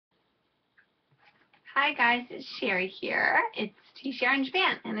Hi guys, it's Sherri here. It's T-Share in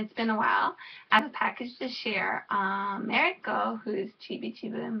Japan, and it's been a while. I have a package to share. Mariko, who's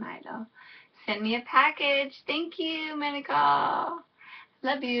chibichibiandmilo, sent me a package. Thank you, Mariko.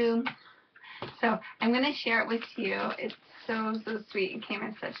 Love you. So I'm going to share it with you. It's so sweet. It came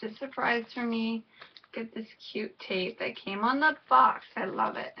as such a surprise for me. Look at this cute tape that came on the box. I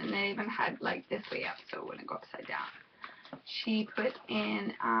love it. And they even had like this way up so it wouldn't go upside down. She put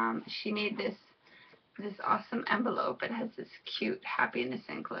in, she made this awesome envelope. It has this cute happiness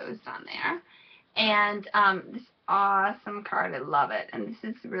enclosed on there. And this awesome card. I love it. And this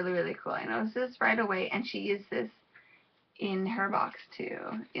is really cool. I noticed this right away. And she used this in her box too.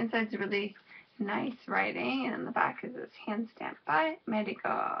 The inside's really nice writing. And in the back is this hand stamped by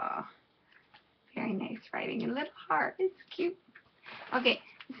Mariko. Very nice writing. A little heart. It's cute. Okay,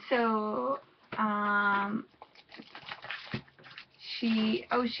 so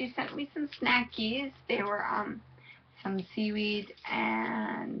she sent me some snackies. They were some seaweed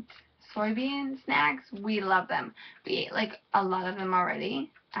and soybean snacks. We love them. We ate like a lot of them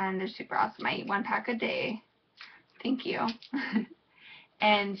already, and they're super awesome. I eat 1 pack a day. Thank you.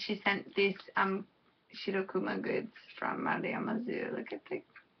 And she sent these shirokuma goods from Mariko Zoo. Look at the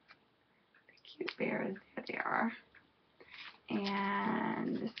cute bears. There they are.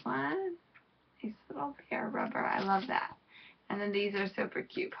 And this one, nice little bear rubber. I love that. And then these are super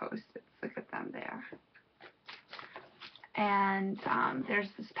cute post-its. Look at them there. And there's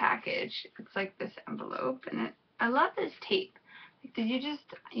this package. It's like this envelope, and I love this tape. Like, did you just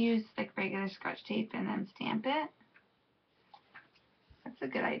use like regular Scotch tape and then stamp it? That's a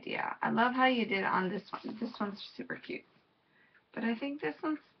good idea. I love how you did on this one. This one's super cute. But I think this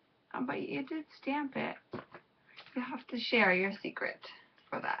one's, but you did stamp it. You have to share your secret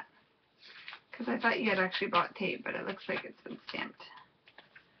for that. Because I thought you had actually bought tape, but it looks like it's been stamped.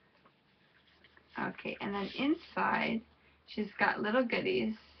 Okay, and then inside, she's got little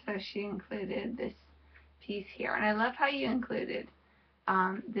goodies. So she included this piece here. And I love how you included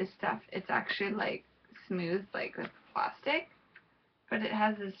this stuff. It's actually like smooth, like with plastic. But it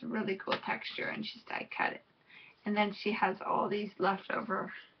has this really cool texture, and she's die cut it. And then she has all these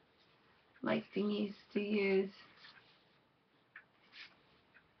leftover like thingies to use.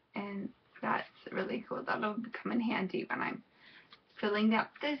 And that's really cool. That'll come in handy when I'm filling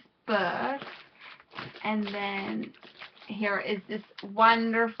up this book. And then here is this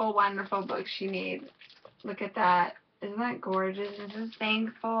wonderful book she made. Look at that. Isn't that gorgeous? I'm so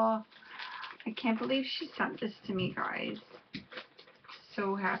thankful. I can't believe she sent this to me, guys.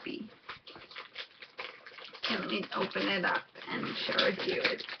 So happy. Okay, let me open it up and share with you.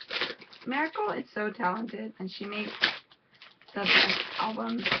 Mariko is so talented, and she makes the best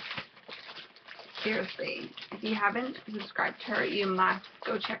albums. Seriously, if you haven't subscribed to her, you must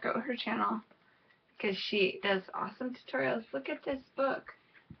go check out her channel, because she does awesome tutorials. Look at this book.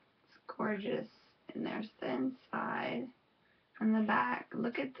 It's gorgeous. And there's the inside and the back.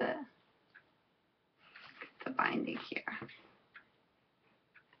 Look at the binding here.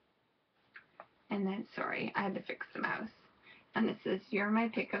 And then, sorry, I had to fix the mouse. And it says, "You're my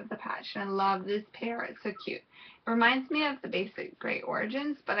pick of the patch." And I love this pair. It's so cute. It reminds me of the basic Great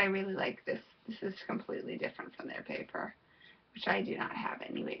Origins, but I really like this. This is completely different from their paper, which I do not have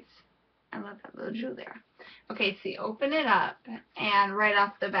anyways. I love that little jewel there. Okay, so you open it up, and right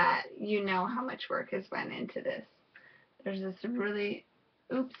off the bat, you know how much work has went into this. There's this really,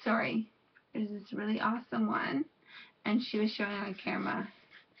 there's this really awesome one, and she was showing on camera.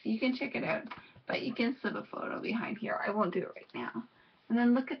 You can check it out, but you can slip a photo behind here. I won't do it right now. And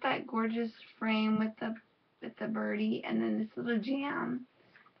then look at that gorgeous frame with the birdie, and then this little jam.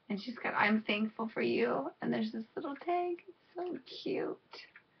 And she's got "I'm thankful for you," and there's this little tag. It's so cute.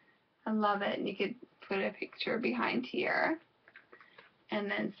 I love it. And you could put a picture behind here.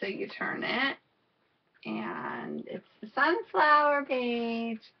 And then so you turn it, and it's the sunflower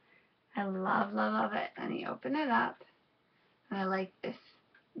page. I love it. And you open it up, and I like this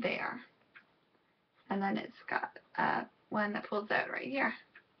there. And then it's got one that pulls out right here,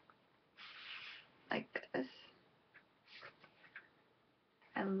 like this.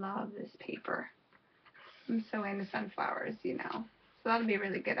 I love this paper. I'm so into sunflowers, you know. So that'll be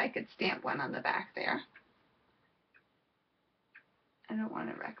really good. I could stamp one on the back there. I don't want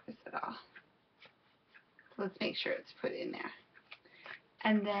to wreck this at all. So let's make sure it's put in there.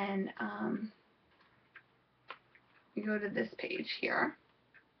 And then we go to this page here.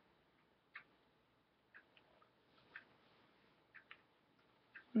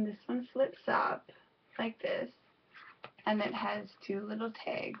 And this one flips up like this. And it has 2 little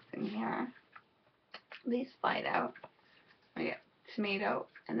tags in here. These slide out. We got tomato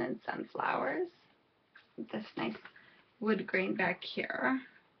and then sunflowers. this nice wood grain back here.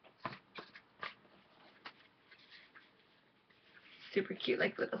 Super cute,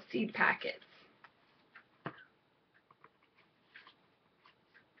 like little seed packets.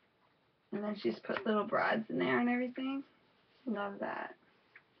 And then she's put little broads in there and everything. Love that.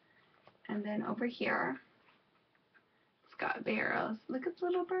 And then over here, it's got barrels. Look at the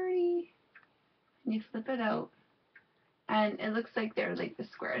little birdie. And you flip it out. And it looks like there's like the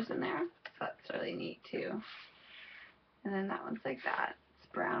squares in there. So that's really neat too. And then that one's like that.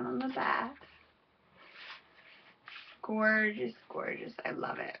 It's brown on the back. Gorgeous, gorgeous. I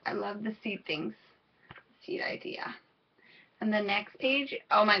love it. I love the seed things. Seed idea. And the next page,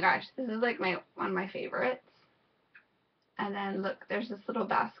 oh my gosh, this is like one of my favorites. And then look, there's this little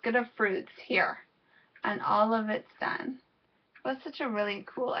basket of fruits here. And all of it's done. That's such a really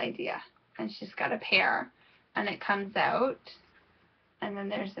cool idea. And she's got a pear. And it comes out. And then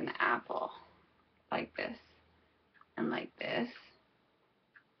there's an apple. Like this. And like this.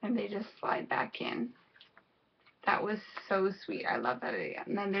 And they just slide back in. That was so sweet. I love that idea.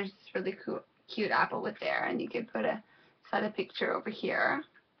 And then there's this really cool, cute apple with there. And you could put a set a picture over here.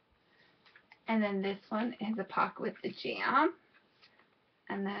 And then this one is a pocket with the jam.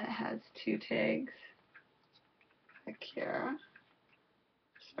 And then it has 2 tags back here.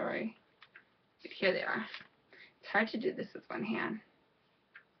 Sorry. But here they are. It's hard to do this with one hand.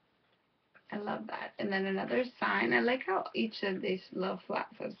 I love that. And then another sign. I like how each of these little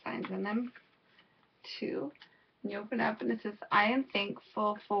flats have signs on them too. And you open up and it says, I am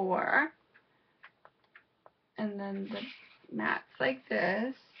thankful for. And then the mat's like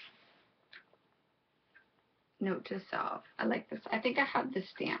this. Note to self. I like this. I think I have this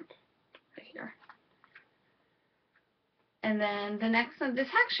stamp right here. And then the next one, this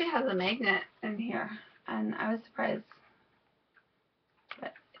actually has a magnet in here. And I was surprised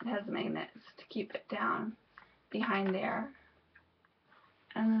that it has magnets to keep it down behind there.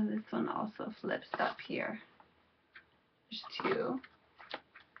 And then this one also flips up here. There's 2.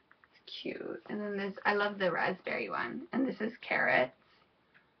 It's cute. And then this, I love the raspberry one. And this is carrots.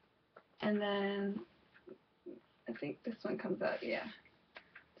 And then I think this one comes up, yeah.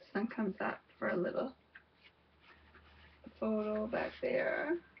 This one comes up for a little photo back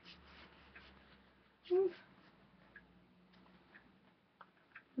there.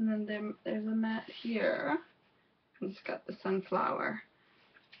 And then there's a mat here. It's got the sunflower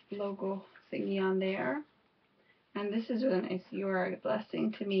logo thingy on there. And this is really nice. You are a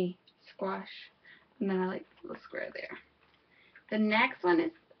blessing to me, squash. And then I like the little square there. The next one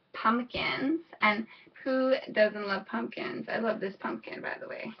is pumpkins. And who doesn't love pumpkins? I love this pumpkin, by the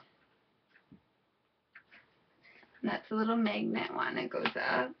way. And that's a little magnet one. It goes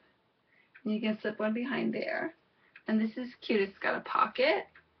up. And you can slip one behind there. And this is cute. It's got a pocket.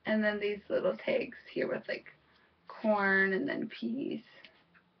 And then these little tags here with like corn and then peas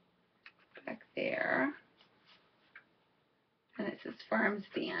back there. And it says farm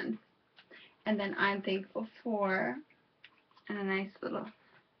stand. And then I'm thankful for. And a nice little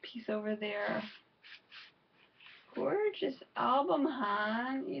piece over there. Gorgeous album,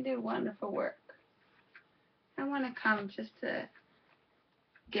 hon. You do wonderful work. I want to come just to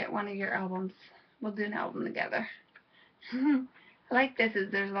get one of your albums. We'll do an album together. I like this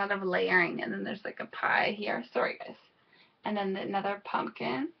is there's a lot of layering, and then there's like a pie here. Sorry, guys. And then another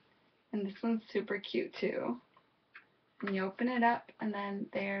pumpkin. And this one's super cute, too. And you open it up, and then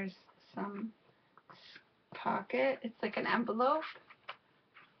there's some pocket. It's like an envelope.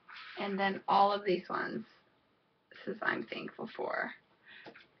 And then all of these ones says I'm thankful for.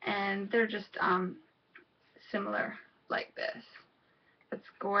 And they're just similar like this. It's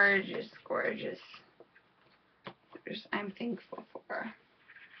gorgeous, gorgeous. There's I'm thankful for.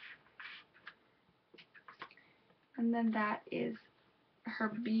 And then that is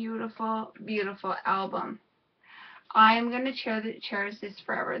her beautiful, beautiful album. I'm going to cherish this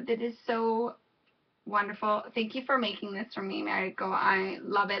forever. That is so wonderful. Thank you for making this for me, Mariko. I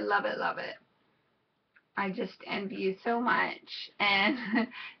love it, love it, love it. I just envy you so much. And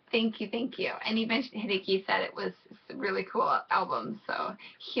thank you, thank you. And even Hideki said it was a really cool album, so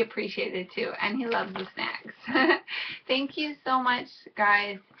he appreciated it too. And he loves the snacks. Thank you so much,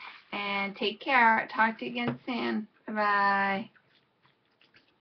 guys. And take care. Talk to you again soon. Bye-bye.